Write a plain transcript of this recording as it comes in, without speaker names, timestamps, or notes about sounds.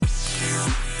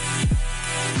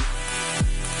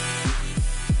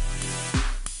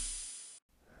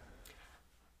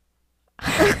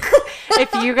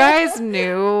you guys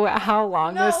knew how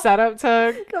long this setup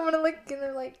took. I'm gonna like.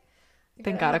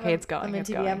 Thank God. Okay, it's going. I'm in it's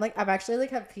TV. going. I'm actually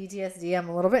have PTSD. I'm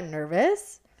a little bit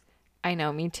nervous. I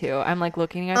know, me too. I'm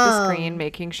looking at the screen,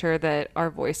 making sure that our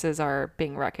voices are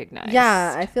being recognized.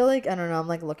 Yeah, I feel like, I don't know, I'm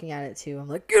looking at it too. I'm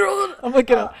like, get on.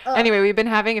 Get on. Anyway, we've been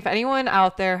having, if anyone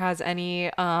out there has any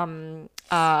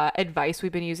advice,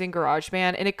 we've been using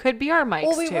GarageBand, and it could be our mics too.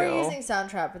 Well, we were using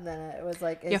Soundtrap, and then it was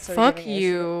like, fuck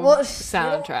you,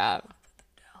 Soundtrap.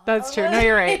 That's true. No,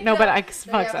 you're right. No, but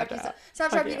fuck Soundtrap.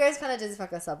 Soundtrap, you guys kind of did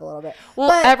fuck us up a little bit.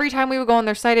 Well, every time we would go on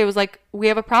their site, it was like, we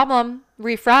have a problem.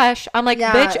 Refresh. I'm like,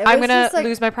 bitch, I'm going to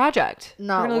lose my project. We're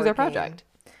going to lose our project.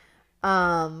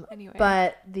 Anyway.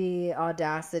 But the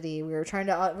Audacity, we were trying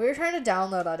to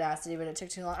download Audacity, but it took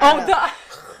too long. I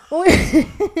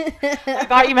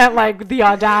thought you meant like the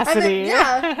Audacity.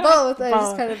 Both. I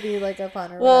just kind of be like a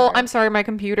pun or whatever. I'm sorry, my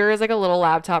computer is like a little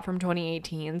laptop from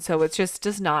 2018, so it just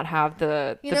does not have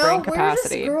the brain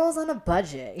capacity. We're just girls on a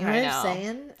budget. You know what I'm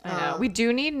saying? I know. We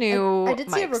do need new I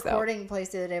did see a mics, recording place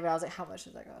the other day, but I was like, how much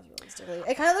does that cost realistically?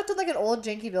 It kind of looked like an old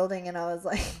janky building, and I was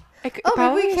like,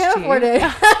 maybe we can't afford it.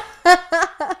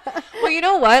 Well, you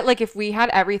know what? Like, if we had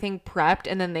everything prepped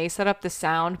and then they set up the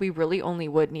sound, we really only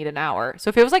would need an hour. So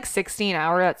if it was like 16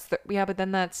 hours, but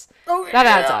then that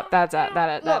adds up. That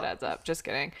adds up. Just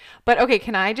kidding. But okay,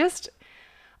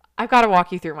 I've got to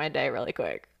walk you through my day really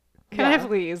quick. Can I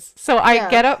please? So I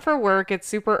get up for work. It's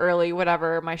super early,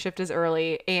 whatever. My shift is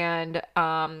early. And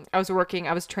I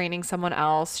was training someone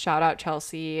else. Shout out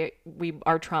Chelsea. We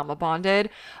are trauma bonded.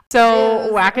 So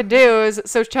wackadoos.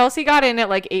 So Chelsea got in at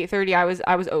like 8:30.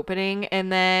 I was opening. And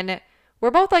then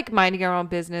we're both like minding our own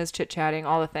business, chit-chatting,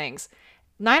 all the things.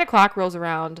 9:00 rolls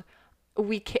around.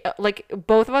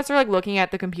 Both of us are like looking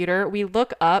at the computer. We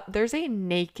look up. There's a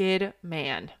naked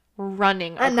man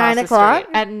running at across the street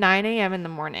at 9 a.m. in the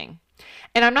morning.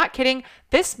 And I'm not kidding.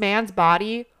 This man's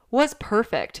body was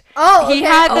perfect. He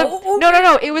had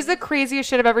no. It was the craziest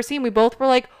shit I've ever seen. We both were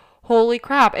like, holy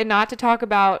crap. And not to talk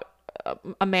about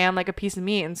a man like a piece of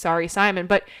meat, and sorry, Simon,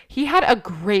 but he had a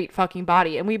great fucking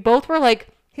body. And we both were like,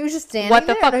 he was just standing what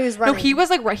the there, fuck? or he was running? No, he was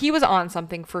like, he was on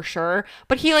something for sure.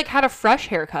 But he like had a fresh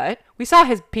haircut. We saw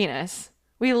his penis.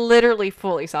 We literally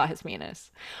fully saw his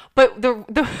penis. But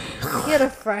he had a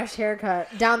fresh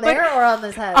haircut down there or on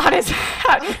his head? On his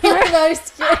head.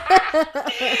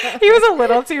 He was a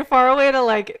little too far away to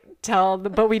like tell,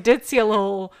 but we did see a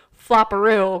little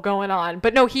flopperoo going on.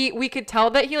 But no, we could tell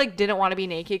that he like didn't want to be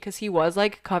naked because he was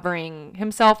like covering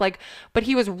himself, like, but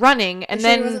he was running, and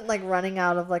then he wasn't like running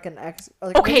out of like an ex.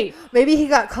 Like, maybe he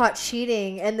got caught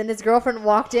cheating, and then his girlfriend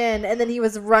walked in, and then he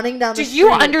was running down the street. Do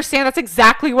you understand? That's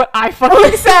exactly what I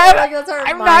fucking said. Like, that's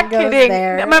I'm not kidding.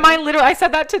 There. My mind literally. I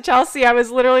said that to Chelsea. I was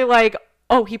literally like,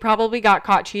 oh, he probably got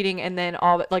caught cheating, and then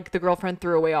the girlfriend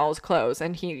threw away all his clothes,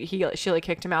 and she like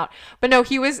kicked him out. But no,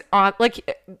 he was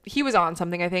on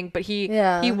something, I think. But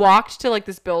he walked to like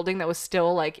this building that was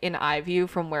still like in eye view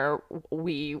from where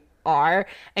we are,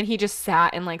 and he just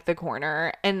sat in like the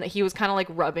corner, and he was kind of like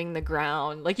rubbing the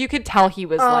ground. Like you could tell he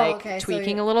was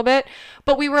tweaking a little bit.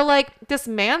 But we were like, this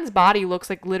man's body looks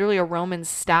like literally a Roman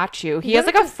statue. He has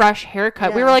like a fresh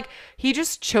haircut. We were like, he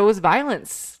just chose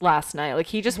violence last night. Like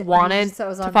he just wanted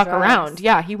to fuck around.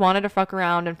 Yeah, he wanted to fuck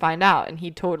around and find out, and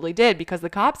he totally did, because the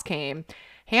cops came,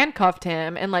 handcuffed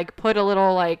him, and like put a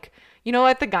little like, you know,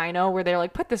 at the gyno where they're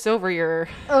like, put this over your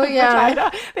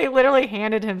vagina. They literally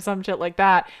handed him some shit like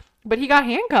that. But he got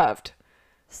handcuffed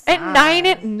at 9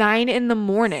 in the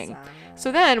morning.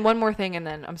 So then one more thing, and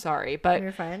then I'm sorry, but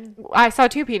you're fine. I saw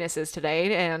 2 penises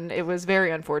today, and it was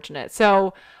very unfortunate.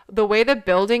 So the way the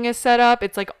building is set up,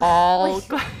 it's like all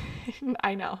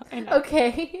I know.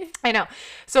 Okay. I know.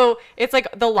 So it's like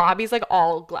the lobby's like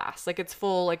all glass, like it's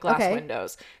full like glass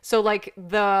windows. So like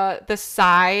the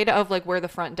side of like where the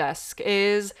front desk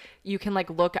is, you can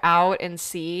like look out and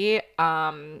see,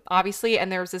 obviously.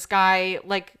 And there's this guy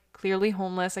like clearly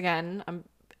homeless again.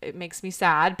 It makes me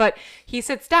sad, but he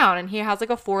sits down and he has like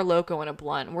a Four Loko and a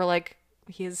blunt. We're like,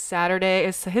 his Saturday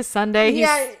is his Sunday. He's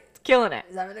killing it.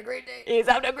 He's having a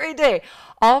great day.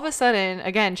 All of a sudden,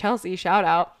 again, Chelsea, shout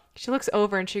out. She looks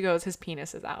over and she goes, his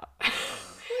penis is out.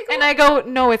 And I go,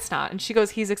 no, it's not. And she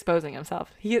goes, he's exposing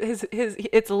himself.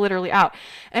 It's literally out.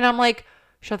 And I'm like,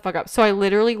 shut the fuck up. So I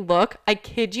literally look, I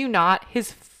kid you not,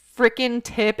 his freaking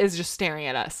tip is just staring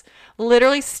at us.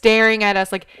 Literally staring at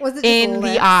us, like, was it in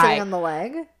the eye. Sitting on the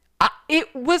leg?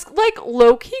 It was like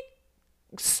low-key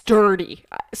sturdy.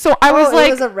 So I was like,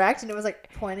 it was erect and it was like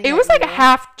pointing. It was like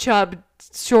half chub,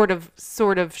 sort of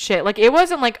shit. Like it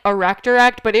wasn't like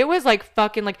erect, but it was like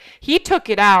fucking like he took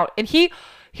it out, and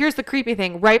here's the creepy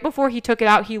thing. Right before he took it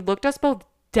out, he looked us both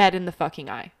dead in the fucking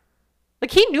eye.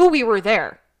 Like, he knew we were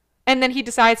there. And then he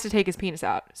decides to take his penis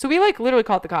out. So we, like, literally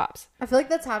called the cops. I feel like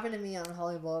that's happened to me on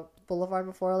Hollywood Boulevard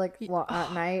before, like,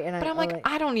 at night. And but I'm like,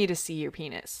 I don't need to see your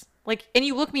penis. Like, and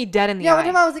you look me dead in the eye. Yeah, one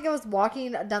time I was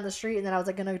walking down the street, and then I was,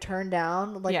 like, gonna turn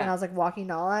down, like, and I was, like, walking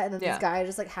all that, and then this guy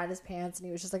just, like, had his pants, and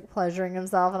he was just, like, pleasuring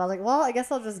himself, and I was like, well, I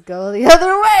guess I'll just go the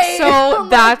other way. So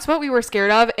that's what we were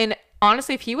scared of, and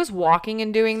honestly, if he was walking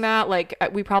and doing that, like,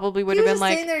 we probably would have been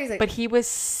like, but he was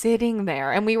sitting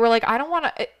there, and we were like, I don't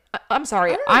want to. I'm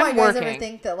sorry, I'm working. I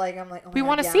think that, like, I'm like, oh we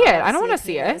want to see it. I don't want to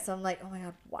see it. So I'm like, oh my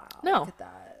god, wow, no. Look at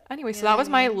that. Anyway, so that was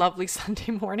my lovely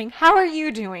Sunday morning. How are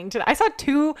you doing today? I saw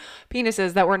 2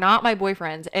 penises that were not my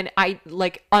boyfriend's, and I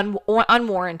like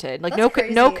unwarranted, like no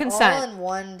consent. All in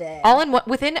one day. All in one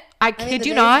within. I kid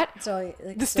you not.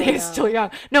 The day is still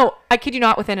young. No, I kid you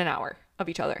not. Within an hour of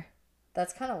each other.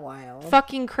 That's kind of wild.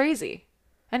 Fucking crazy.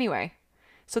 Anyway,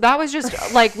 so that was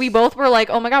just like we both were like,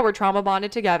 oh my god, we're trauma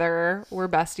bonded together. We're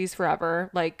besties forever.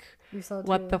 Like,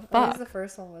 what the fuck? The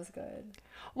first one was good.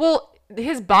 Well,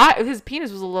 his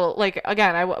penis was a little like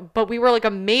but we were like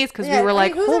amazed because we were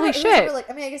like, holy shit.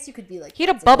 I mean, I guess you could be like, he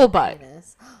had a bubble butt.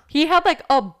 He had like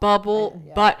a bubble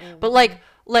butt, but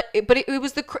but it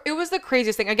was the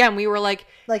craziest thing. Again, we were like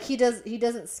he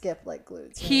doesn't skip like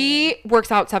glutes. He works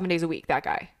out 7 days a week. That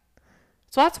guy.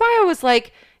 So that's why I was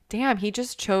like, damn, he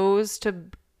just chose to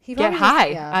get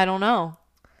high. I don't know.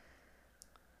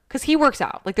 Because he works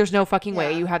out. Like, there's no fucking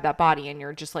way you have that body and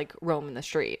you're just like roaming the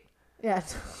street. Yeah.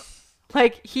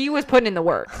 Like, he was putting in the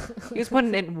work. He was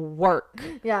putting in work.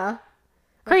 Yeah.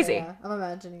 Crazy. Okay, yeah. I'm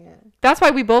imagining it. That's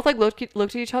why we both like looked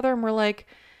at each other and we're like,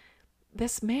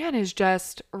 this man is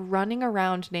just running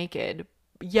around naked.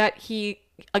 Yet he's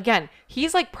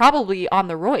like probably on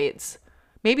the roids.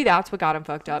 Maybe that's what got him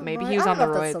fucked up. Maybe he was on the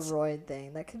roids. That's a roid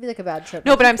thing. That could be like a bad trip.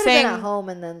 No, but I'm saying been at home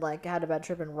and then like had a bad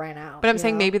trip and ran out. But I'm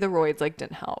saying maybe the roids like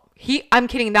didn't help. I'm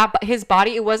kidding. That his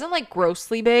body, it wasn't like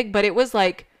grossly big, but it was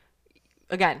like,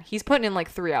 again, he's putting in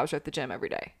like 3 hours at the gym every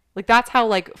day. Like, that's how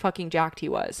like fucking jacked he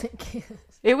was.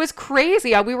 It was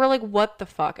crazy. We were like, what the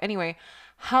fuck? Anyway,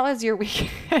 how has your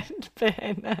weekend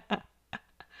been?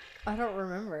 I don't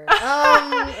remember.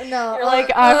 No. You're like,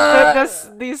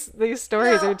 these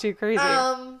stories are too crazy.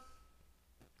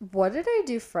 What did I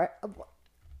do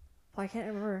I can't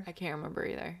remember. I can't remember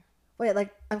either. Wait,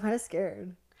 like, I'm kind of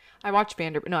scared. I watched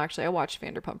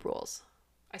Vanderpump Rules.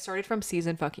 I started from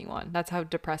season fucking 1. That's how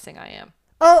depressing I am.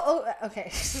 Oh, okay. I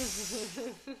just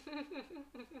took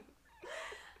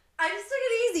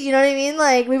it easy, you know what I mean?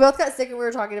 Like, we both got sick and we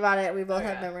were talking about it. We both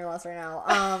have memory loss right now.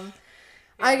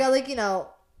 I got like,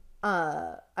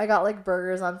 I got like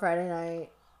burgers on Friday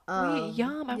night. Wait,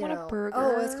 yum! I want a burger.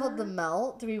 Oh, it's called The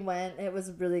Melt. We went. It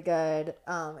was really good.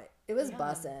 It was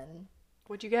bussin'.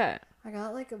 What'd you get? I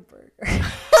got like a burger.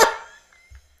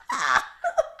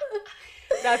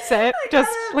 That's it?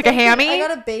 Just like a hammy? I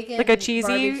got a bacon, like a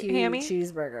cheesy hammy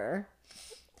cheeseburger.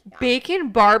 Bacon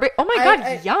barbecue. Oh my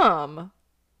god, yum!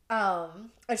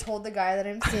 I told the guy that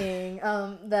I'm seeing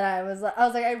that I was like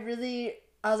I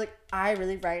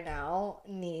really right now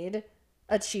need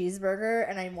a cheeseburger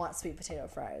and I want sweet potato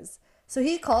fries. So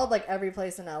he called like every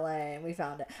place in LA and we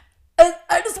found it. And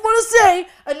I just want to say,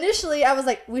 initially I was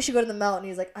like, we should go to The Melt, and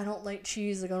he's like, I don't like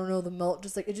cheese. Like, I don't know, The Melt.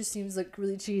 Just like, it just seems like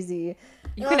really cheesy.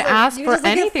 You can ask for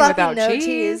anything without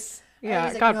cheese.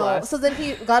 Yeah, God bless. So then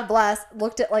he, God bless,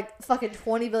 looked at like fucking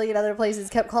 20 billion other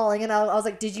places, kept calling, and I was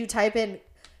like, did you type in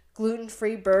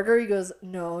gluten-free burger? He goes,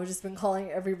 no, I've just been calling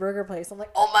every burger place. I'm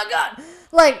like, oh my god,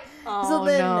 like, so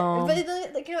then,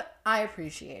 but like, I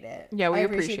appreciate it. Yeah, we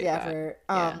appreciate the effort.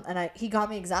 And he got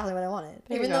me exactly what I wanted,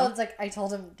 even though it's like I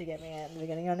told him to get me it in the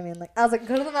beginning. You know what I mean? Like, I was like,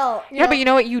 go to The Melt. Yeah, but you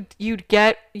know what? You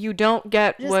don't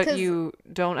get what you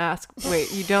don't ask.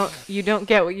 Wait, you don't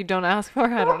get what you don't ask for.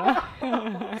 I don't know.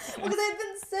 Because I've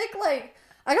been sick. Like,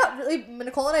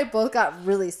 Nicole and I both got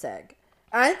really sick.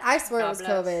 I swear it was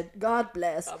COVID. God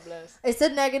bless. It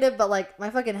said negative, but like my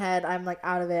fucking head, I'm like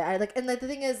out of it. And like the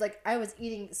thing is, like, I was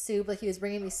eating soup. Like, he was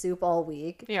bringing me soup all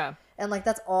week. Yeah. And like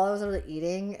that's all I was really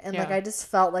eating. And like I just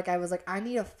felt like I was like, I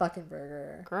need a fucking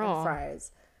burger and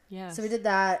fries. Yeah. So we did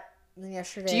that. And then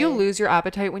yesterday. Do you lose your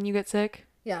appetite when you get sick?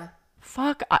 Yeah.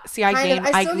 Fuck. See, I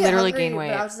literally gain weight.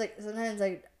 But I was just like, sometimes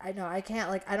like I know I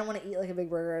can't, like, I don't want to eat like a big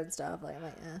burger and stuff. Like, I'm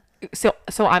like,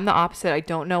 So I'm the opposite. I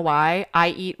don't know why. I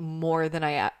eat more than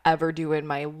I ever do in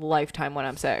my lifetime when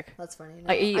I'm sick. That's funny.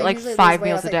 No, I eat like 5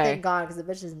 meals a day. Thank God, because the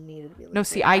bitches needed to be. No,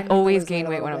 see, I always gain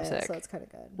weight when I'm sick. So it's kind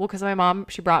of good. Well, because my mom,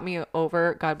 she brought me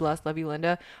over. God bless, love you,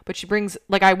 Linda. But she brings,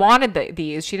 like, I wanted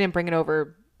these. She didn't bring it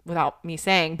over without me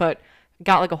saying, but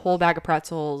got like a whole bag of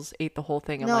pretzels. Ate the whole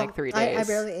thing in like 3 days. I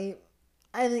barely ate.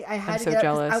 I think I had I'm to so get up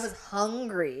jealous. 'cause I was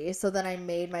hungry, so then I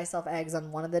made myself eggs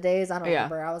on one of the days. I don't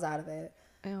remember. I was out of it.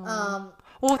 Well,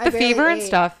 with I the barely fever and ate.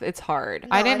 stuff, it's hard. No,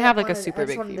 I didn't have like a I super just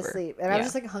big wanted fever. to sleep, and I was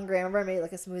just like hungry. I remember I made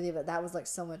like a smoothie, but that was like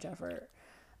so much effort.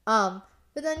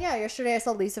 But then yesterday I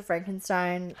saw Lisa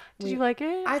Frankenstein. Did you like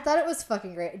it? I thought it was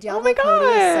fucking great. Oh my Cody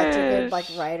is such a good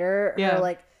gosh. writer. Yeah. Her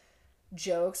like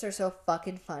jokes are so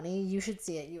fucking funny. You should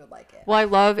see it. You would like it. Well, I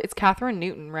love it's Catherine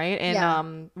Newton, right?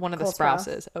 And one of the Cole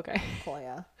Sprouses. Okay. Cool,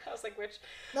 yeah. I was like, which?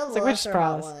 The It's like, which lesser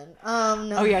hot Sprouse? one.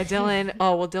 No. Oh yeah, Dylan.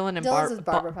 Oh well, Dylan and Dylan's is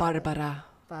Barbara Barbara.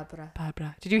 Barbara.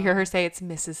 Barbara. Did you hear her say it's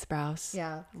Mrs. Sprouse?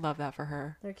 Yeah. Love that for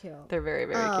her. They're cute. They're very,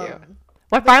 very cute.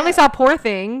 Well, I finally saw Poor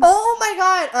Things. Oh my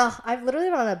god. I've literally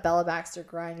been on a Bella Baxter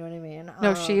grind, you know what I mean?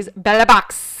 No, she's Bella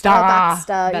Baxter.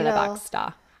 Bella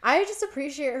Baxter. I just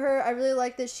appreciate her. I really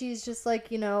like that she's just like,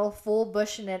 full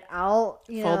bushing it out.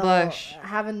 Full bush.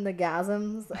 Having the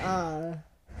gasms.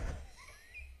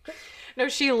 No,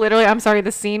 she literally, I'm sorry,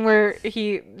 the scene where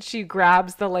she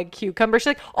grabs the like cucumber, she's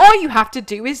like, all you have to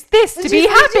do is this to be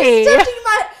happy. She's touching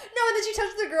and then she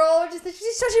touched the girl,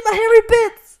 she's touching my hairy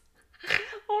bits.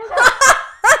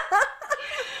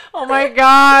 Oh my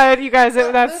god, you guys,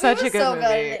 that's such a good so movie.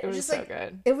 Good. It was so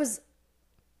good. It was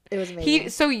amazing.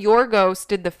 So Your Ghost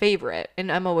did The Favorite,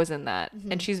 and Emma was in that,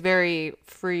 and she's very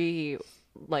free,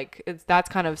 like that's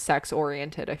kind of sex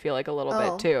oriented. I feel like a little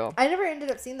bit too. I never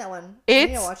ended up seeing that one. I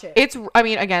need to watch it. It's. I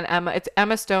mean, again, it's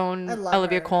Emma Stone,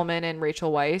 Olivia her. Colman, and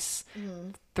Rachel Weisz.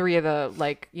 Three of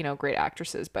the great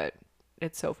actresses, but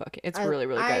it's so fucking. It's really,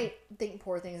 really good. I think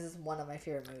Poor Things is one of my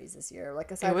favorite movies this year.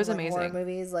 Like aside it was from amazing. horror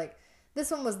movies, like this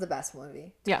one was the best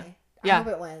movie. Yeah, me. I yeah.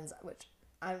 hope it wins, which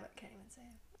I can't even say.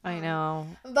 I know.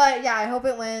 But yeah, I hope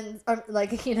it wins.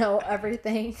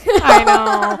 Everything. I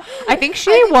know. I think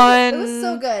she won. It was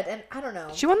so good, and I don't know.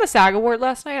 She won the SAG award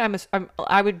last night.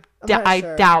 I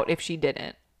doubt if she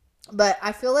didn't. But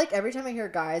I feel like every time I hear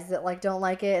guys that don't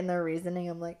like it and their reasoning,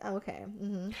 I'm like, oh, okay.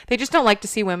 Mm-hmm. They just don't like to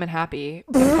see women happy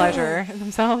and pleasure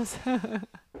themselves.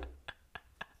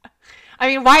 I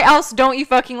mean, why else don't you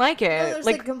fucking like it? No,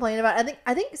 just complain about it.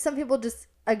 I think some people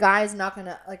a guy is not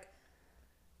gonna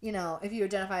if you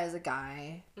identify as a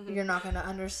guy, you're not gonna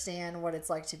understand what it's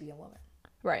like to be a woman.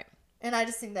 Right. And I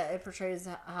just think that it portrays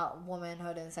how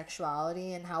womanhood and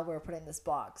sexuality and how we're put in this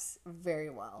box very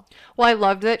well. Well, I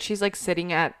loved that she's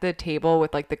sitting at the table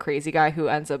with the crazy guy who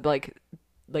ends up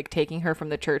taking her from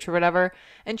the church or whatever,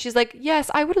 and she's like, yes,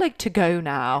 I would like to go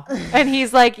now. And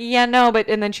he's like, yeah, no, but,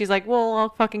 and then she's like, well, I'll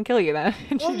fucking kill you then.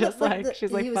 And she's just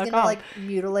she's like, he was fuck gonna off.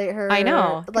 Mutilate her. I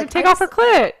know. Take off her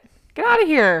clit. Get out of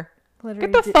here.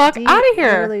 Get the fuck out of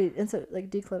here. Literally,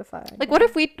 declittify. What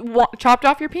if we chopped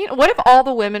off your penis? What if all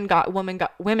the women got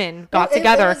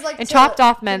together and chopped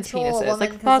off men's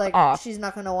penises? Fuck off. She's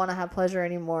not gonna want to have pleasure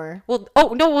anymore. Well, oh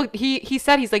no. Well, he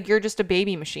said he's like, you're just a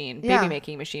baby machine, baby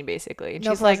making machine, basically. And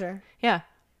no she's pleasure. like, yeah,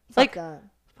 fuck that.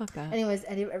 Fuck that. Anyways,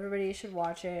 everybody should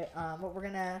watch it. But we're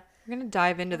gonna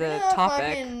dive into the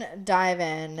topic. Fucking dive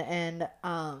in and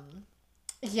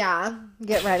yeah,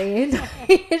 get ready.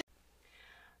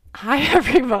 Hi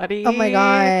everybody. Oh my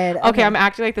god. Okay, I'm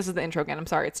acting like this is the intro again. I'm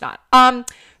sorry, it's not.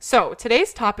 So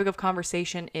today's topic of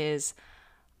conversation is,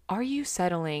 are you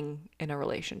settling in a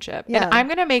relationship? Yeah. And I'm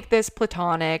gonna make this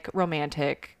platonic,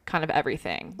 romantic, kind of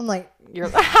everything. I'm like, you're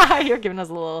giving us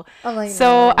a little. I'm like,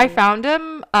 so no. I found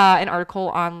an article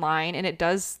online, and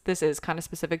this is kind of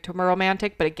specific to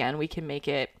romantic, but again, we can make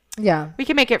it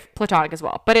platonic as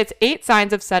well. But it's 8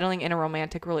 signs of settling in a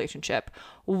romantic relationship.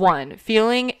 1,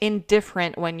 feeling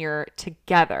indifferent when you're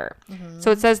together. Mm-hmm.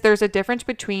 So it says there's a difference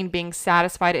between being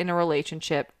satisfied in a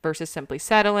relationship versus simply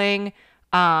settling.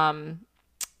 Oh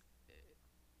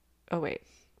wait.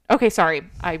 Okay, sorry.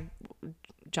 I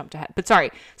jumped ahead. But sorry.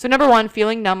 So number 1,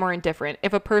 feeling numb or indifferent.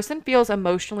 If a person feels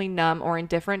emotionally numb or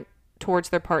indifferent towards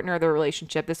their partner or their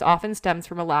relationship, this often stems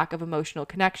from a lack of emotional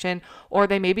connection, or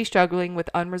they may be struggling with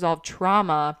unresolved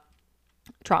trauma.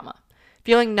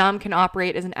 Feeling numb can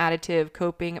operate as an additive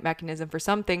coping mechanism for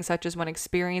some things, such as when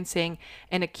experiencing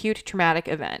an acute traumatic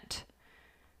event.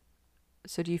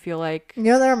 So do you feel like... You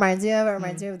know what that reminds me of? It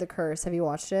reminds me of The Curse. Have you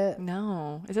watched it?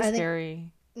 No. Is it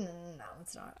scary? No,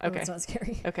 it's not. Okay. It's not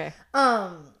scary. Okay.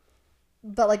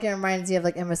 But it reminds me of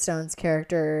Emma Stone's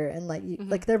character, and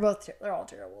they're all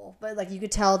terrible. But you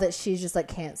could tell that she's just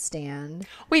it's stand.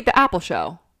 Wait, the Apple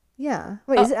show. Yeah.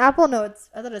 Wait, is it Apple? No, I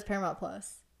thought it was Paramount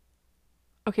Plus.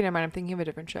 Okay, never mind. I'm thinking of a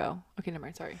different show. Okay, never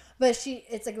mind. Sorry. But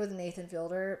it's with Nathan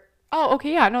Fielder. Oh,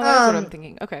 okay. Yeah. No, that's what I'm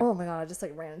thinking. Okay. Oh my god, I just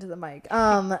ran into the mic.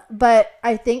 But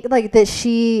I think that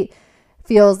she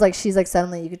feels like she's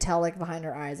suddenly, you could tell behind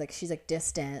her eyes she's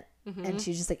distant, and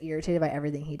she's just like irritated by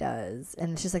everything he does,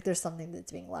 and it's just like there's something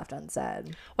that's being left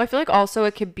unsaid. Well, I feel like also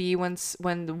it could be when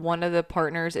one of the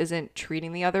partners isn't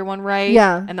treating the other one right,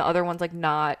 and the other one's like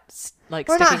not like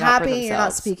or sticking not happy, up for themselves. you're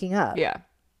not speaking up. Yeah.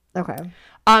 Okay.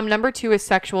 Number 2 is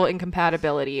sexual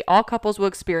incompatibility. All couples will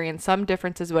experience some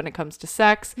differences when it comes to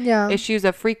sex. Yeah. Issues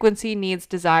of frequency, needs,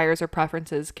 desires, or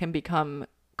preferences can become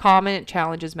common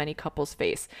challenges many couples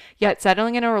face. Yet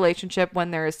settling in a relationship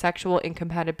when there is sexual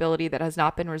incompatibility that has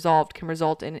not been resolved can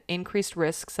result in increased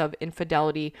risks of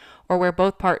infidelity, or where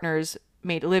both partners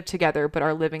may live together but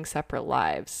are living separate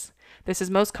lives. This is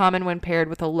most common when paired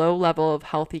with a low level of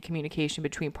healthy communication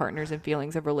between partners and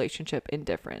feelings of relationship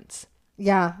indifference.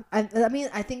 Yeah, I mean,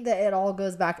 I think that it all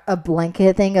goes back a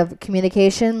blanket thing of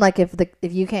communication. Like if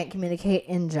you can't communicate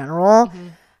in general,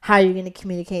 how are you going to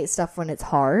communicate stuff when it's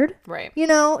hard? Right. You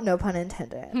know, no pun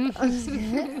intended. I'm just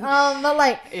kidding. But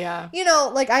like, you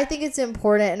know, like I think it's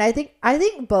important, and I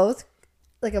think both,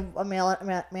 like a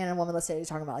man and woman, let's say you're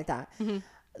talking about like that,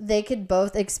 they could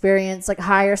both experience like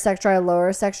higher sex drive,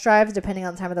 lower sex drives, depending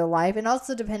on the time of their life, and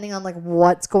also depending on like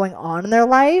what's going on in their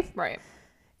life. Right.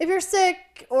 If you're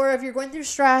sick, or if you're going through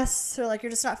stress, or like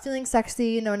you're just not feeling sexy,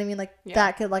 you know what I mean? Like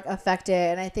that could like affect it.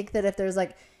 And I think that if there's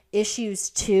like issues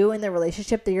too in the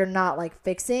relationship that you're not like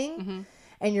fixing,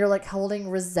 and you're like holding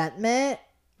resentment,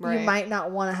 you might not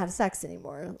want to have sex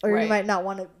anymore, or you might not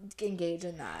want to engage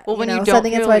in that. Well, when you don't, so I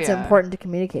think that's why it's important to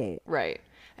communicate. Right.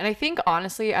 And I think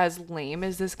honestly, as lame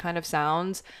as this kind of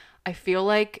sounds, I feel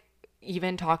like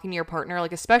even talking to your partner,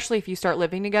 like especially if you start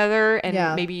living together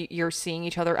and maybe you're seeing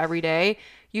each other every day,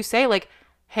 you say like,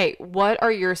 hey, what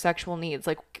are your sexual needs?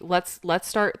 Like, let's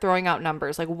start throwing out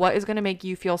numbers. Like, what is going to make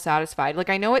you feel satisfied? Like,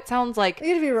 I know it sounds like... You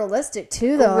got to be realistic,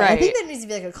 too, though. Right. I think there needs to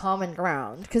be, like, a common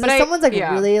ground. Because if someone's, like,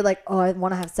 really, like, oh, I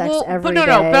want to have sex every day.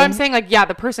 But I'm saying, like, yeah,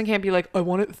 the person can't be like, I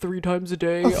want it 3 times a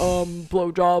day,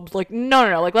 blowjobs. Like,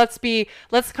 no. Like,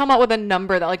 let's come up with a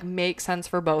number that, like, makes sense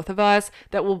for both of us,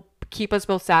 that will keep us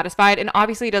both satisfied. And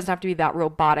obviously it doesn't have to be that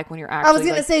robotic when you're actually I was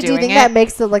gonna say, do you think that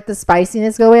makes the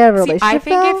spiciness go away out of a relationship? I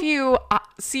think if you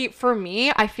for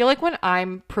me, I feel like when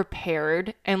I'm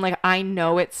prepared and like I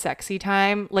know it's sexy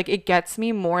time, like it gets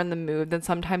me more in the mood than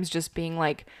sometimes just being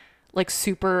like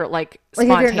super like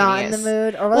spontaneous. If you're not in the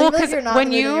mood, or like you're not when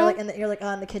in the mood, you're like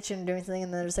in the kitchen doing something,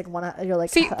 and then just like you're like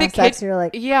sex, you're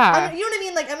like you know what I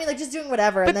mean? Like like just doing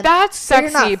whatever. But and then, that's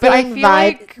sexy. But I feel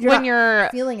like when you're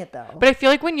feeling it though. But I feel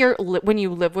like when you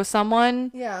live with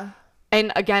someone,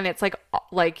 and again, it's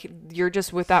like you're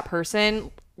just with that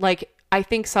person. Like I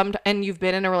think and you've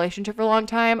been in a relationship for a long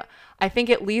time. I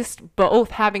think at least both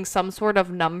having some sort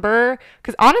of number,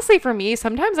 because honestly for me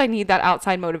sometimes I need that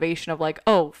outside motivation of like,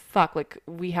 oh fuck, like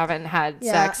we haven't had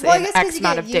sex in X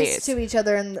amount of days. You get used to each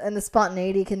other, and the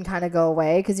spontaneity can kind of go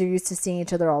away because you're used to seeing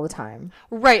each other all the time.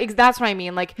 Right, that's what I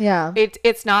mean. Like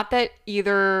it's not that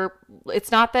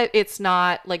it's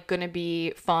not like gonna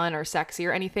be fun or sexy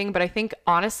or anything, but I think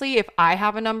honestly if I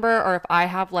have a number, or if I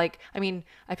have like, I mean,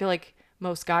 I feel like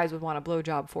most guys would want a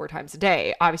blowjob 4 times a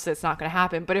day. Obviously, it's not going to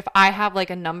happen. But if I have like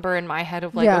a number in my head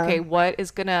of like, okay, what is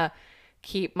going to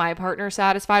keep my partner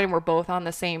satisfied and we're both on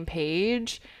the same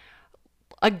page?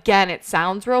 Again, it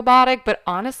sounds robotic, but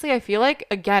honestly, I feel like,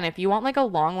 again, if you want like a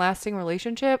long-lasting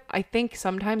relationship, I think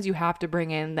sometimes you have to bring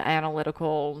in the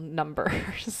analytical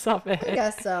numbers of it. I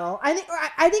guess so. I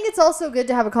think it's also good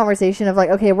to have a conversation of like,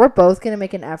 okay, we're both going to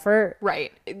make an effort,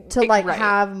 to like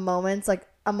have moments, like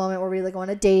a moment where we like go on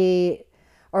a date,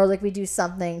 or like we do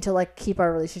something to like keep our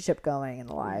relationship going and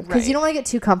alive. Because you don't want to get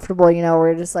too comfortable, where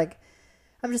you're just like,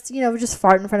 I'm just, we just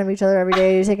fart in front of each other every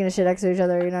day. You're taking a shit next to each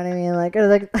other. You know what I mean? Like, or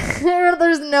like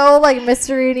there's no like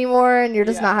mystery anymore, and you're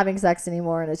just not having sex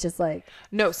anymore. And it's just like,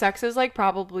 no, sex is like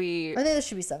probably. I think there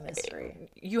should be some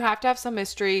mystery. You have to have some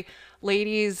mystery,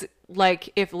 ladies.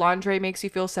 Like if laundry makes you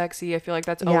feel sexy, I feel like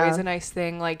that's always a nice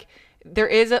thing. Like there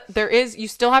is you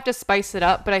still have to spice it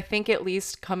up, but I think at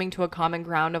least coming to a common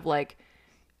ground of like,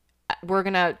 we're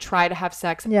gonna try to have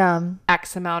sex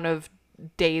X amount of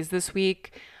days this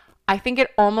week. I think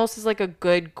it almost is like a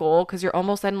good goal, because you're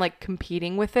almost then like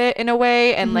competing with it in a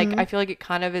way, and like I feel like it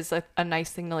kind of is like a nice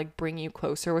thing to like bring you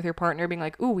closer with your partner, being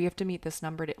like, ooh, we have to meet this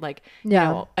number to like you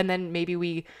know, and then maybe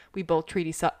we both treat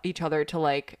each other to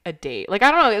like a date. Like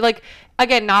I don't know, like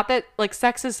again, not that like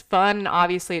sex is fun,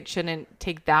 obviously it shouldn't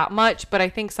take that much, but I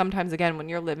think sometimes again when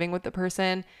you're living with the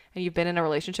person and you've been in a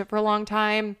relationship for a long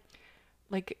time,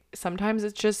 like sometimes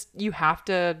it's just you have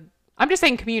to. I'm just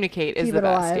saying communicate is the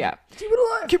best. Yeah. Keep it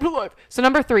alive. Keep it alive. So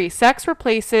number 3, sex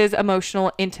replaces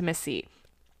emotional intimacy.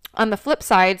 On the flip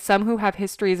side, some who have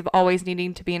histories of always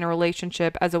needing to be in a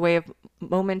relationship as a way of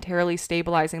momentarily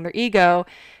stabilizing their ego,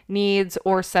 needs,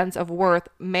 or sense of worth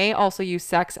may also use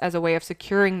sex as a way of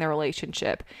securing their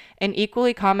relationship. An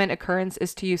equally common occurrence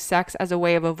is to use sex as a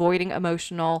way of avoiding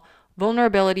emotional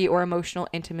vulnerability or emotional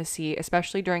intimacy,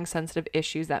 especially during sensitive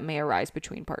issues that may arise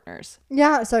between partners.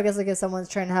 Yeah, so I guess like if someone's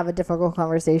trying to have a difficult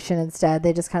conversation instead,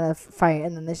 they just kind of fight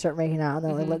and then they start making out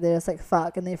and they're like they just like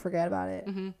fuck and they forget about it.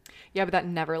 Yeah, but that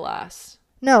never lasts.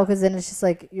 No, because then it's just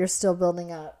like you're still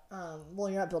building up. Well,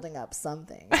 you're not building up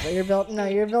something, but you're building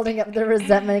up the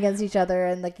resentment against each other,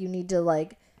 and like you need to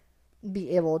like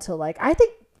be able to like. I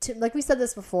think like we said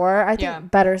this before. I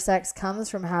think better sex comes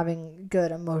from having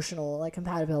good emotional like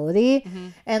compatibility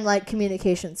and like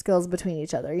communication skills between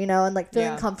each other. You know, and like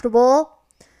feeling comfortable.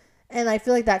 And I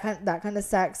feel like that kind of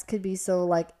sex could be so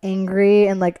like angry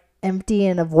and like empty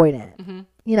and avoidant.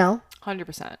 You know,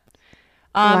 100%.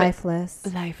 Lifeless.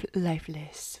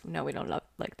 Lifeless. No, we don't love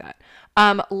like that.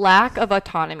 Lack of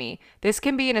autonomy. This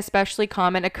can be an especially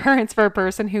common occurrence for a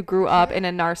person who grew up in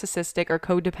a narcissistic or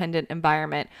codependent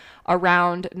environment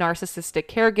around narcissistic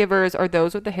caregivers or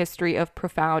those with a history of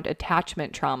profound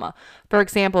attachment trauma. For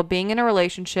example, being in a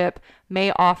relationship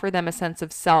may offer them a sense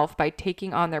of self by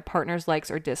taking on their partner's likes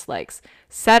or dislikes.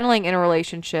 Settling in a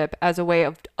relationship as a way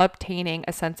of obtaining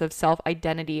a sense of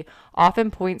self-identity often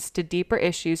points to deeper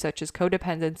issues such as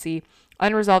codependency,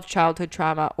 unresolved childhood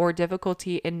trauma, or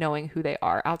difficulty in knowing who they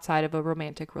are outside of a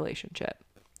romantic relationship.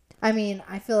 I mean,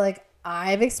 I feel like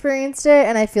I've experienced it,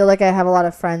 and I feel like I have a lot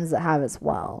of friends that have as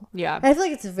well. Yeah. And I feel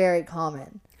like it's very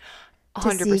common to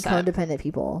 100%. see codependent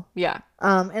people. Yeah.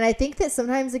 And I think that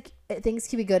sometimes like, things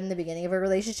can be good in the beginning of a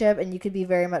relationship, and you could be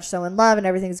very much so in love, and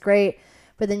everything's great.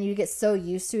 But then you get so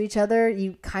used to each other,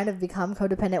 you kind of become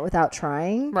codependent without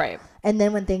trying. Right. And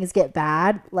then when things get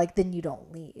bad, like then you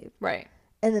don't leave. Right.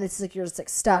 And then it's like you're just like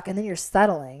stuck, and then you're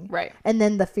settling. Right. And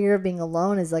then the fear of being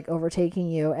alone is like overtaking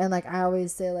you. And like I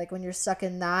always say, like when you're stuck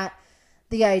in that,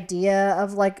 the idea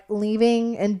of like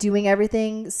leaving and doing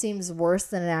everything seems worse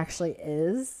than it actually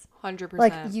is. 100%.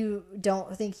 Like you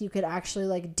don't think you could actually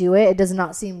like do it. It does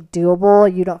not seem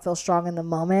doable. You don't feel strong in the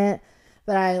moment.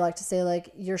 But I like to say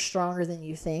like you're stronger than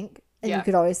you think, and you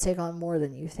could always take on more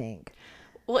than you think.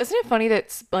 Well, isn't it funny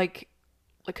that like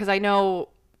because I know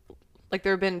like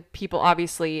there have been people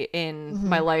obviously in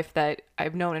my life that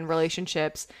I've known in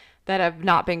relationships that have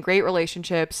not been great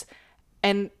relationships,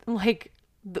 and like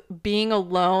being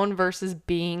alone versus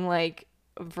being like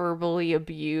verbally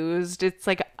abused, it's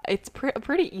like it's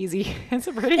pretty easy. It's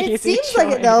a pretty easy. It seems choice.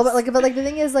 Like it though, but like the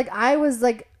thing is like I was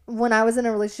like when I was in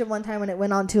a relationship one time when it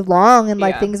went on too long and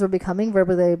like things were becoming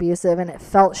verbally abusive and it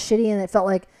felt shitty and it felt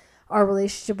like our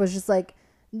relationship was just like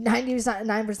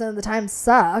 99% of the time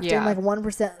sucked and like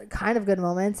 1% kind of good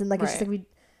moments, and like it's just like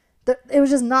it was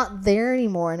just not there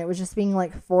anymore, and it was just being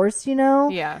like forced, you know.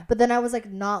 But then I was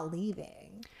like not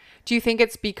leaving. Do you think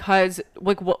it's because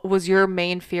like what was your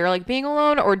main fear, like being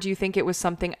alone, or do you think it was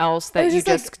something else that you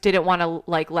just like, didn't want to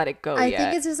like let it go I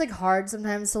think it's just like hard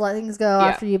sometimes to let things go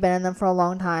after you've been in them for a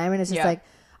long time, and it's just like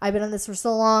I've been on this for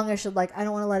so long, I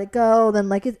don't want to let it go. Then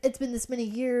like it's been this many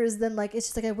years, then like it's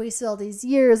just like I wasted all these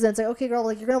years, and it's like, okay girl,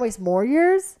 like you're gonna waste more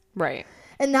years, right?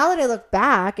 And now that I look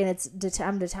back and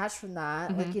I'm detached from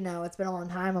that, like, you know, it's been a long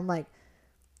time, I'm like,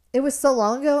 it was so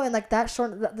long ago, and like that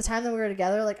short the time that we were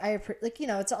together, like like, you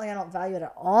know, it's not like I don't value it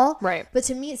at all, right? But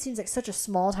to me it seems like such a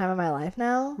small time in my life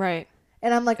now, right?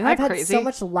 And I'm like, I've had so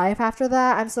much life after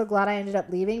that. I'm so glad I ended up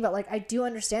leaving, but like I do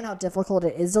understand how difficult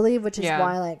it is to leave, which is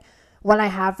why like when I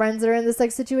have friends that are in this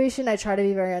like situation, I try to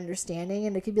be very understanding,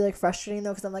 and it can be like frustrating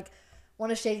though, because I'm like want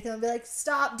to shake them and be like,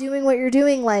 stop doing what you're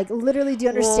doing, like literally do you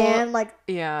understand? Well,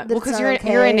 like because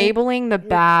you're enabling the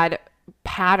bad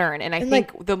pattern, and I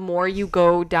think like, the more you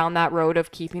go down that road of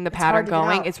keeping the pattern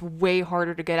going, it's way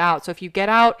harder to get out. So if you get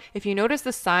out, if you notice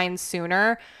the signs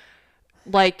sooner,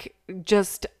 like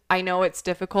just I know it's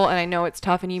difficult and I know it's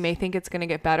tough and you may think it's going to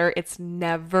get better, it's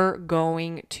never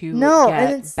going to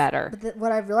get better. But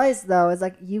what I've realized though is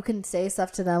like you can say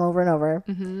stuff to them over and over,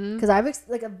 because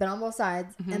I've been on both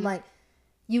sides, and like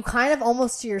you kind of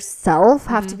almost to yourself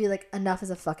have to be like, enough is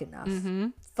a fuck enough.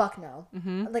 Fuck no.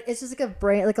 Like it's just like a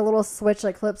brain, like a little switch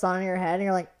like flips on in your head, and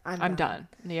you're like, I'm done.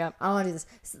 Yep. I don't want to do this.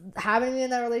 It's happened to me in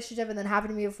that relationship, and then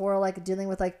happened to me before, like dealing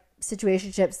with like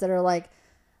situationships that are like,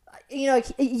 you know, like,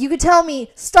 you could tell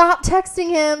me, stop texting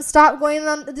him, stop going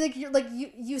on, like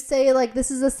you say like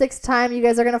this is the 6th time you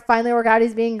guys are gonna finally work out,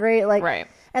 he's being great, like right.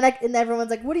 And everyone's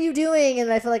like, what are you doing?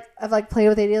 And I feel like I've like played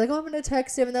with the idea like, oh, I'm gonna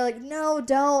text him, and they're like, no,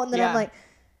 don't. And then I'm like,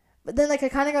 but then like I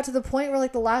kind of got to the point where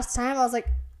like the last time I was like,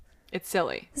 it's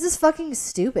silly, this is fucking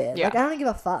stupid. Like I don't give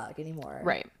a fuck anymore.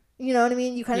 Right. You know what I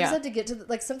mean? You kind of Yeah. just have to get to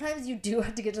like sometimes you do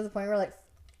have to get to the point where like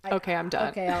okay, I'm done.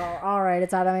 Okay, all right,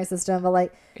 it's out of my system. But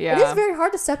like, Yeah. it is very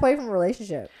hard to step away from a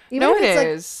relationship. Even No, if it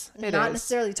it's is. like not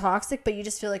necessarily toxic, but you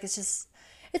just feel like it's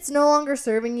no longer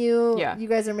serving you. Yeah. You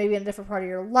guys are maybe in a different part of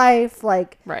your life.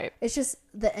 Like, Right. it's just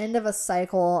the end of a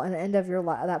cycle and end of your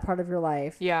that part of your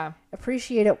life. Yeah.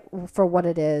 Appreciate it for what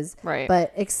it is. Right.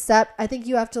 But I think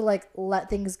you have to like let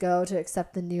things go to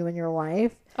accept the new in your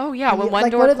life. Oh yeah, when you, one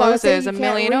like, door closes, a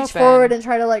million reach open. forward and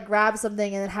try to like grab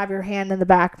something and then have your hand in the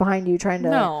back behind you trying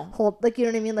to hold, like, you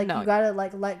know what I mean? Like, you gotta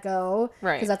like let go,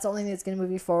 right? Because that's the only thing that's gonna move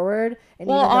you forward. And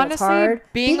well, even though honestly, it's hard,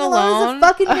 being alone is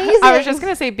fucking amazing. I was just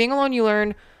gonna say, being alone, you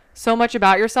learn so much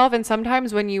about yourself, and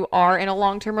sometimes when you are in a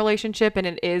long-term relationship and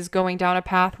it is going down a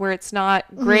path where it's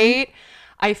not great,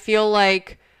 I feel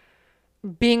like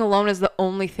being alone is the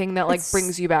only thing that like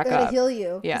brings you back up. To heal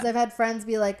you. Yeah. Because I've had friends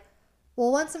be like,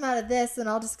 well, once I'm out of this, then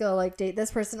I'll just go like date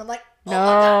this person. I'm like, oh no, my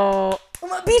God, I'm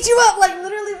gonna beat you up. Like,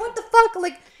 literally, what the fuck?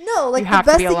 Like, no, like, the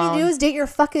best thing you do is date your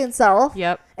fucking self.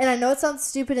 Yep. And I know it sounds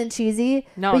stupid and cheesy.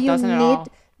 No, but it doesn't at all.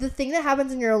 The thing that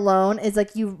happens when you're alone is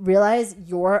like you realize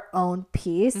your own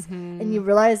peace and you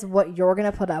realize what you're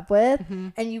gonna put up with,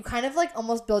 and you kind of like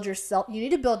almost build yourself. You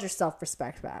need to build your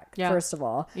self-respect back, first of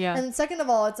all. Yeah. And second of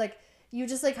all, it's like you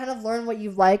just like kind of learn what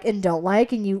you like and don't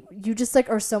like, and you just like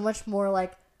are so much more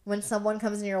like, when someone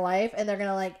comes in your life and they're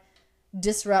gonna like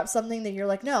disrupt something that you're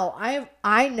like, no,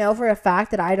 I know for a fact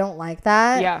that I don't like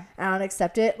that. Yeah. I don't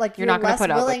accept it. Like, you're not less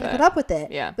willing to put up with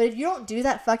it. Yeah. But if you don't do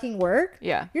that fucking work,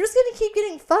 you're just gonna keep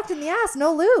getting fucked in the ass,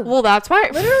 no lube. Well, that's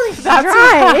why literally that's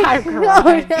dry.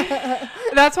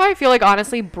 That's why I feel like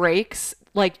honestly breaks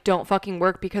like don't fucking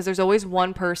work, because there's always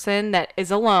one person that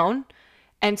is alone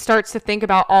and starts to think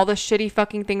about all the shitty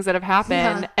fucking things that have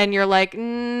happened, and you're like,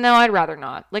 no, I'd rather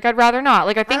not. Like, I'd rather not.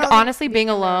 Like, I think honestly being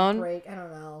alone. Break, I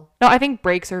don't know. No, I think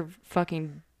breaks are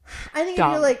fucking. I think dumb.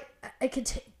 If you're like, I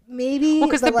could maybe. Well,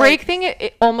 because the break thing,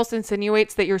 it almost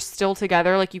insinuates that you're still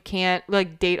together. Like, you can't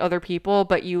like date other people,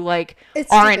 but you like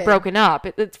aren't broken up.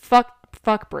 It's fuck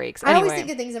breaks. Anyway. I always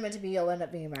think of things are meant to be, you'll end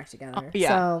up being back together. Yeah.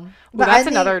 So, well, that's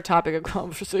another topic of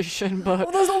conversation. But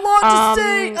well, there's a lot to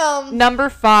say. Number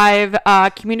 5,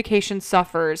 communication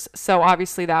suffers. So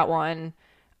obviously that one.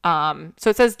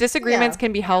 So it says disagreements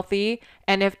can be healthy,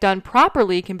 and if done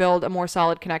properly can build a more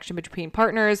solid connection between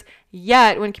partners.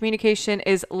 Yet when communication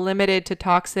is limited to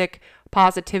toxic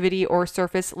positivity or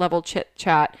surface level chit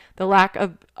chat, the lack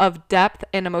of depth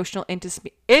and emotional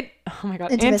intimacy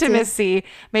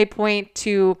may point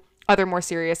to other more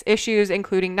serious issues,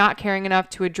 including not caring enough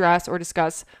to address or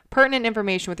discuss pertinent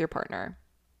information with your partner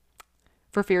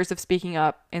for fears of speaking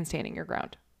up and standing your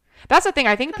ground. That's the thing.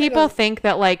 I think people think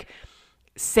that like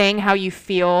saying how you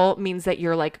feel means that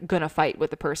you're like gonna fight with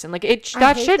the person. Like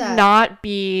that should not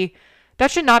be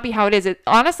how it is.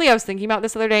 Honestly, I was thinking about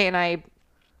this the other day, and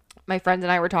my friends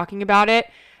and I were talking about it,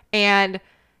 and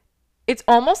it's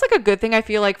almost like a good thing, I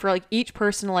feel like, for like each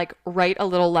person to like write a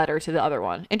little letter to the other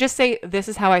one and just say, this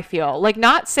is how I feel. Like,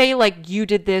 not say like, you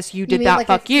did this, you did that, like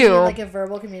fuck you. Like if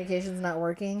verbal communication's not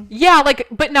working. Yeah, like,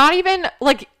 but not even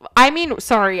like, I mean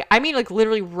like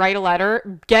literally write a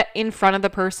letter, get in front of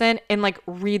the person and like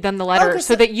read them the letter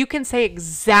so that you can say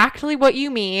exactly what you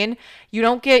mean. You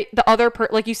don't get the other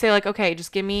like you say like, okay,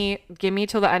 just give me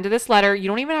till the end of this letter. You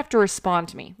don't even have to respond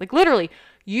to me. Like, literally,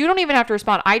 you don't even have to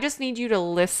respond. I just need you to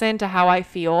listen to how I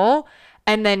feel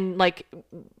and then like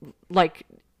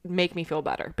make me feel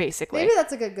better, basically. Maybe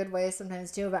that's like a good way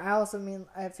sometimes too, but I also mean,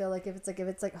 I feel like if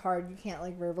it's like hard, you can't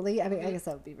like verbally. I mean, I guess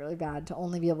that would be really bad to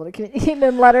only be able to communicate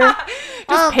in letter.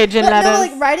 Just pigeon letters. No,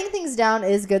 like writing things down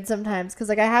is good sometimes, because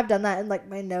like I have done that in like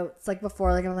my notes, like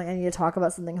before, like I'm like, I need to talk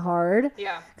about something hard.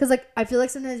 Yeah. Because like I feel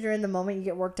like sometimes you're in the moment, you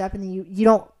get worked up, and then you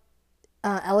don't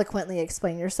eloquently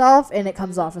explain yourself, and it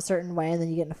comes off a certain way, and then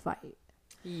you get in a fight.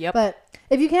 Yep. But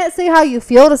if you can't say how you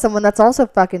feel to someone, that's also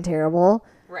fucking terrible.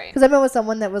 Right. Because I've been with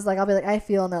someone that was like, I'll be like, I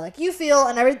feel, and they're like, you feel,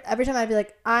 and every time I'd be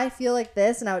like, I feel like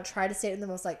this, and I would try to say it in the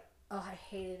most like, oh, I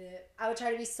hated it. I would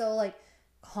try to be so like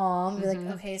calm, be like,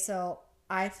 okay, so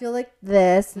I feel like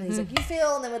this, and he's like, you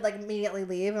feel, and then would like immediately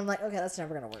leave, and I'm like, okay, that's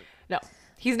never gonna work. No.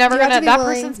 He's never gonna, that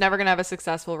person's never gonna have a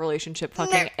successful relationship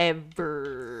fucking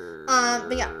ever.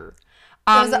 But yeah.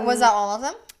 Was that all of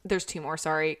them? There's 2 more,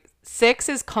 sorry. 6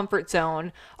 is comfort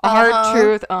zone. A hard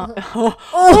truth.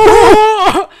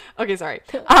 Okay, sorry.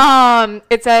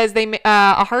 It says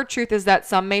a hard truth is that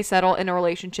some may settle in a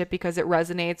relationship because it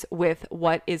resonates with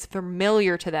what is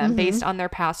familiar to them based on their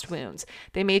past wounds.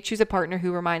 They may choose a partner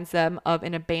who reminds them of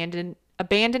an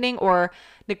abandoning or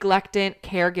neglected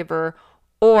caregiver,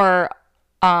 or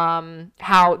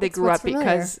how they grew up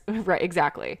because right,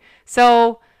 exactly.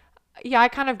 So Yeah, I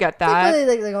kind of get It's like that.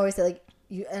 really, like always say, like,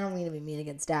 I don't mean to be mean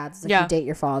against dads. It's like you date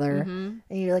your father, and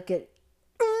you like get.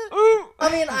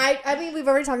 I mean, we've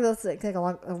already talked about this like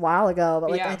a while ago,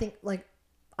 but like I think like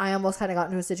I almost kind of got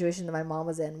into a situation that my mom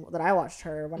was in that I watched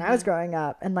her when I was growing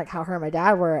up, and like how her and my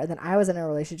dad were, and then I was in a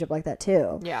relationship like that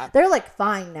too. Yeah, they're like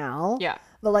fine now. Yeah,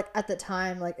 but like at the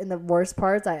time, like in the worst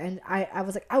parts, I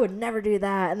was like I would never do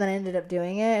that, and then I ended up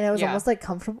doing it, and it was almost like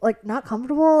comfortable, like not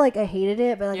comfortable, like I hated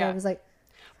it, but like I was like.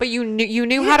 But you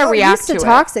knew how to react to it.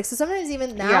 Toxic. So sometimes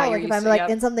even now, like if I'm like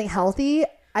in something healthy,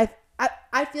 I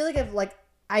feel like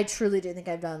I truly do think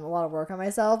I've done a lot of work on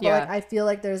myself. But like I feel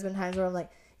like there's been times where I'm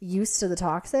like used to the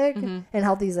toxic and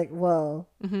healthy's like whoa,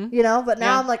 you know. But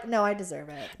now I'm like, no, I deserve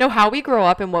it. No, how we grow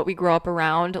up and what we grow up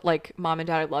around. Like mom and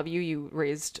dad, I love you. You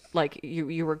raised like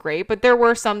you were great, but there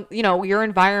were some. You know, your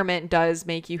environment does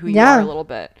make you who you are a little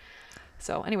bit.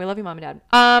 So anyway, love you, mom and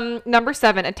dad. Number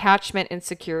 7, attachment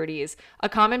insecurities. A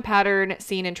common pattern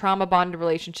seen in trauma bonded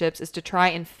relationships is to try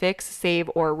and fix, save,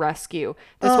 or rescue.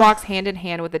 This walks hand in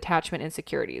hand with attachment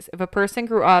insecurities. If a person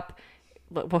grew up,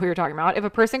 what we were talking about, if a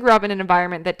person grew up in an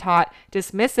environment that taught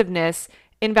dismissiveness,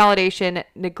 invalidation,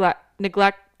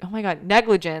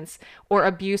 negligence, or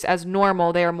abuse as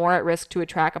normal, they are more at risk to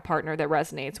attract a partner that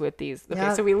resonates with these.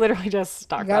 Okay, so we literally just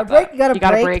talked about that. You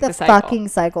gotta break the fucking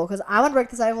cycle. Because I want to break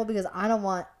the cycle because I don't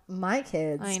want my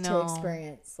kids to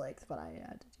experience like what I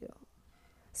had to do.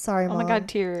 Sorry, Mom. Oh my God,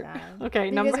 tear. Yeah.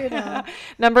 Okay,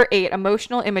 number 8,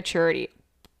 emotional immaturity.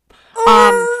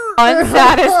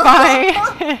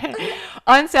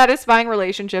 Unsatisfying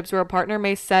relationships where a partner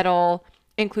may settle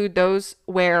include those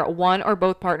where one or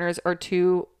both partners are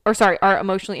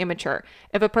emotionally immature.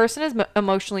 If a person is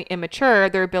emotionally immature,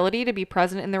 their ability to be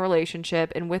present in the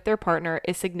relationship and with their partner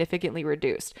is significantly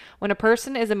reduced. When a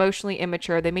person is emotionally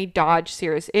immature, they may dodge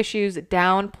serious issues,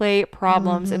 downplay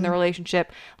problems in the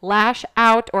relationship, lash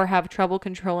out or have trouble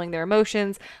controlling their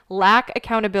emotions, lack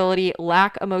accountability,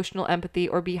 lack emotional empathy,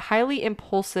 or be highly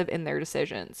impulsive in their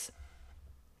decisions.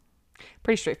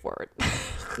 Pretty straightforward.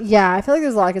 Yeah, I feel like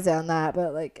there's a lot I could say on that,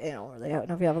 but like, I don't really know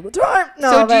if you have the time.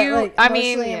 No, so do you? Like,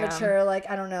 emotionally immature. Like,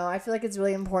 I don't know. I feel like it's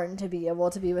really important to be able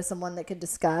to be with someone that could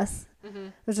discuss,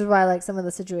 which is why like some of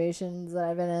the situations that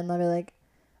I've been in, I'll be like,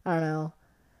 I don't know.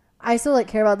 I still like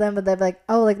care about them, but they're like,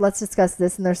 oh, like let's discuss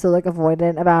this, and they're still like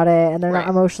avoidant about it, and they're not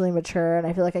emotionally mature, and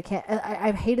I feel like I can't.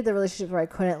 I've hated the relationships where I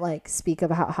couldn't like speak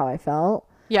about how I felt.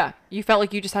 Yeah, you felt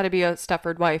like you just had to be a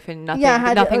Stepford wife and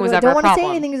nothing was ever a problem. Don't want to say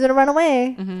anything. He's gonna run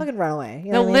away. Fucking run away.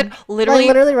 You know what I mean?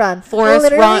 Literally run.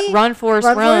 Forrest, run, Forrest,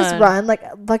 run. Forrest, run. Like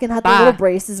fucking have the little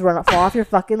braces fall off your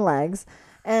fucking legs,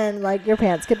 and like your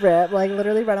pants could rip. Like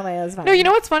literally run away. That's fine. No, you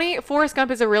know what's funny? Forrest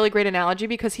Gump is a really great analogy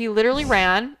because he literally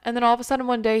ran, and then all of a sudden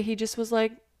one day he just was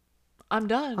like, "I'm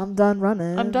done. I'm done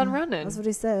running. I'm done running." That's what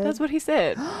he said. That's what he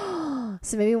said.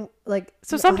 So maybe like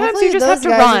sometimes you just have to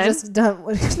run. Just done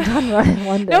running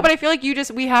one day. No, but I feel like you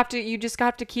just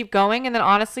have to keep going, and then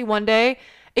honestly, one day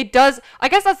it does. I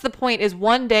guess that's the point. Is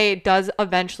one day it does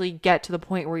eventually get to the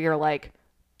point where you're like,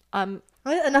 I'm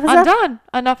done.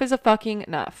 Enough is a fucking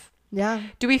enough. Yeah.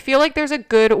 Do we feel like there's a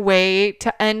good way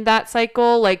to end that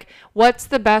cycle? Like, what's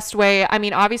the best way? I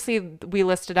mean, obviously, we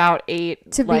listed out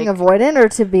 8 to being avoidant or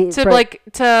to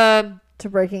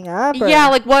breaking up. Or? Yeah,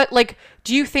 like what? Like,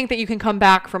 do you think that you can come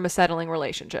back from a settling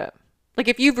relationship? Like,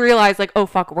 if you've realized, like, oh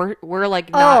fuck, we're like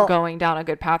not going down a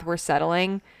good path, we're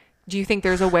settling. Do you think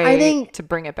there's a way to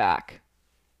bring it back?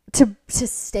 To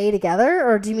stay together,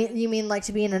 or do you mean like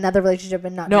to be in another relationship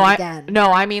and not do it again?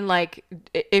 No, I mean like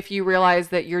if you realize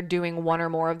that you're doing one or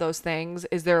more of those things,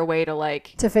 is there a way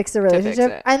to fix the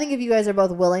relationship? I think if you guys are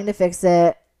both willing to fix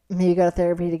it, maybe go to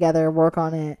therapy together, work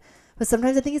on it. But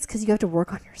sometimes I think it's because you have to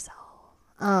work on yourself,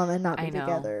 and not be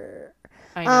together.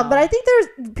 I know. But I think there's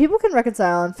people can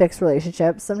reconcile and fix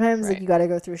relationships. Sometimes like you got to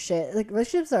go through shit. Like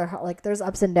relationships are like there's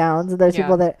ups and downs, and there's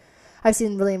people that. I've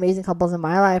seen really amazing couples in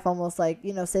my life almost like,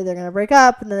 you know, say they're going to break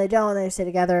up and then they don't and they stay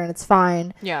together and it's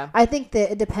fine. Yeah. I think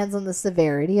that it depends on the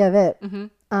severity of it.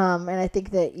 And I think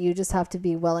that you just have to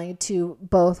be willing to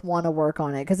both want to work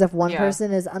on it. Because if one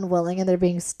person is unwilling and they're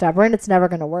being stubborn, it's never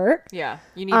going to work. Yeah.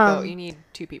 You need both. You need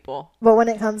 2 people. But when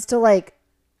it comes to like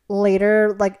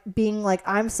later, like being like,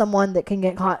 I'm someone that can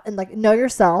get caught and like know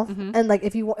yourself. And like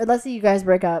if you, let's say you guys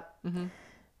break up.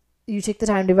 You take the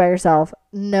time to be by yourself,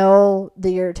 know that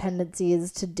your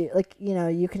tendencies to do, like, you know,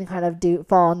 you can kind of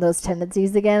fall on those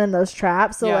tendencies again and those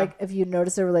traps. So like if you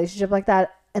notice a relationship like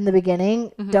that in the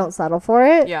beginning, don't settle for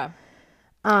it. Yeah.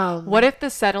 What if the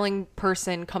settling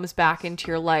person comes back into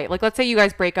your life? Like, let's say you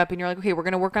guys break up and you're like, okay, we're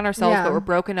going to work on ourselves, but we're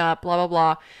broken up, blah, blah,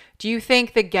 blah. Do you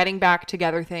think the getting back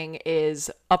together thing is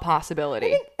a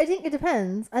possibility? I think it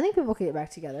depends. I think people can get back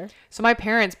together. So my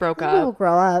parents broke up. People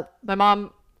grow up. My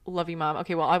mom, love you, Mom.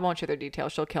 Okay, well, I won't share their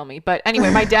details. She'll kill me. But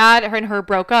anyway, my dad and her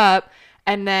broke up,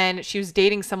 and then she was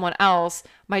dating someone else.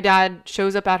 My dad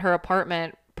shows up at her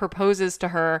apartment, proposes to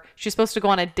her. She's supposed to go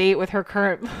on a date with her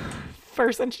current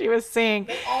person she was seeing.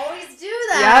 They always do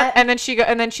that. Yeah,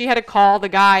 and then she had to call the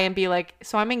guy and be like,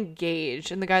 "So I'm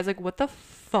engaged." And the guy's like, "What the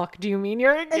fuck do you mean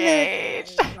you're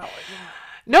engaged?"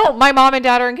 No, my mom and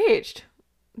dad are engaged.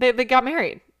 They got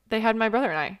married. They had my brother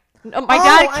and I. My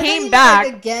dad came back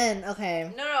again.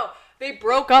 Okay. No. They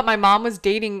broke up. My mom was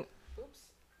dating. Oops.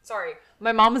 Sorry.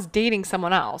 My mom was dating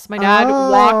someone else. My dad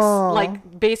walks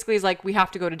basically is like, we have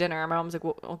to go to dinner. My mom's like,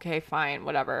 well, okay, fine,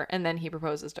 whatever. And then he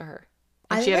proposes to her.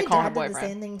 And she had to call her boyfriend. Did the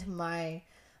same thing to my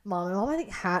mom. My mom, I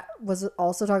think, was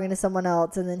also talking to someone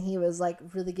else, and then he was like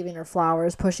really giving her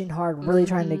flowers, pushing hard, really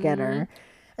trying to get her.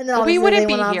 And then we wouldn't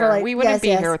be here. We wouldn't be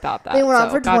here without that. They went on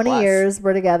for 20 years.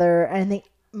 We're together, and I think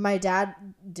my dad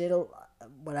did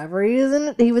whatever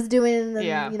he was doing,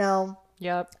 and you know.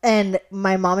 Yep. And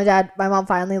my mom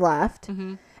finally left,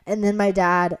 and then my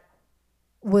dad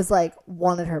was like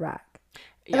wanted her back,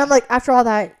 and I'm like, after all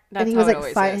that. And he was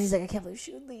like fighting. He's like, I can't believe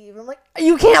she would leave. I'm like,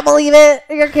 you can't believe it.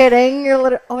 You're kidding. You're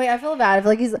literally. Oh wait, I feel bad. I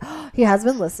feel like he has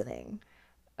been listening.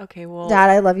 Okay, well,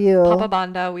 Dad, I love you. Papa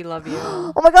Banda, we love you.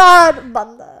 Oh my God,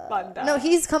 Banda. No,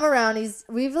 he's come around.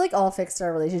 We've like all fixed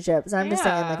our relationships. And I'm just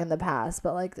saying, like in the past,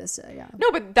 but like this, yeah. No,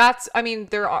 but I mean,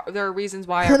 there are reasons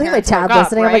why. I think my Chad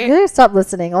listening. Right? I'm like, stop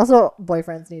listening. Also,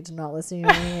 boyfriends need to not listen. You know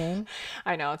what I mean?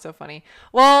 I know, it's so funny.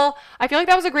 Well, I feel like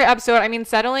that was a great episode. I mean,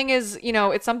 settling is,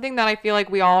 it's something that I feel like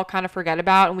we all kind of forget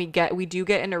about, and we do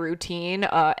get in a routine,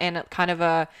 and kind of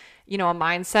a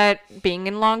mindset being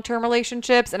in long-term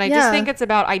relationships. And I just think it's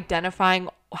about identifying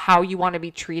how you want to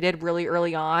be treated really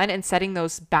early on and setting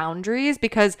those boundaries,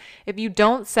 because if you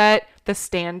don't set the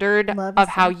standard of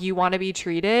how you want to be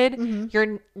treated,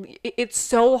 it's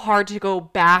so hard to go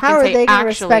back and say, actually,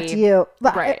 respect you.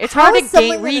 But right. It's hard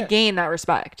to regain that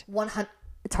respect.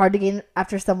 It's hard to gain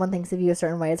after someone thinks of you a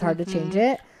certain way. It's hard to change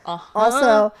it.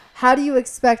 Also, how do you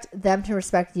expect them to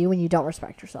respect you when you don't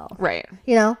respect yourself? Right.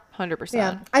 100%.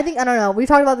 Yeah. I don't know. We've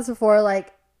talked about this before.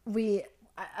 Like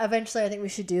eventually I think we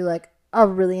should do like a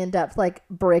really in-depth like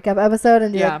breakup episode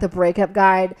and do like the breakup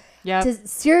guide to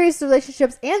serious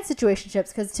relationships and situationships.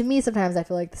 Because to me, sometimes I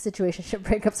feel like the situationship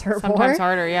breakups hurt more. Sometimes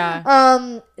harder.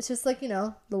 Yeah. It's just like,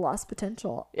 the lost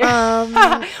potential.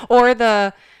 Or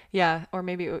the... Yeah, or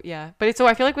maybe, yeah. But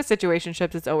I feel like with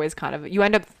situationships, it's always kind of, you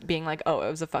end up being like, oh, it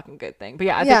was a fucking good thing. But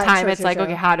at the time, it's like,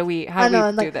 okay, how do we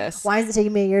do this? Why is it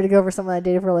taking me a year to go over someone I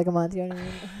dated for like a month? You know what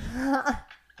I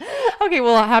mean? Okay,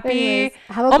 well, happy.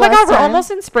 Oh my God, we're almost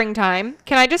in springtime.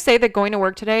 Can I just say that going to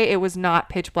work today, it was not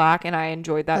pitch black, and I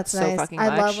enjoyed that fucking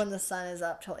much. I love when the sun is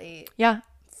up till 8. Yeah.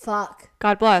 Fuck.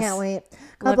 God bless. Can't wait.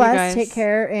 God bless. Take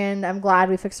care, and I'm glad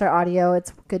we fixed our audio.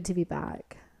 It's good to be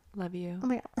back. Love you. Oh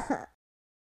my God.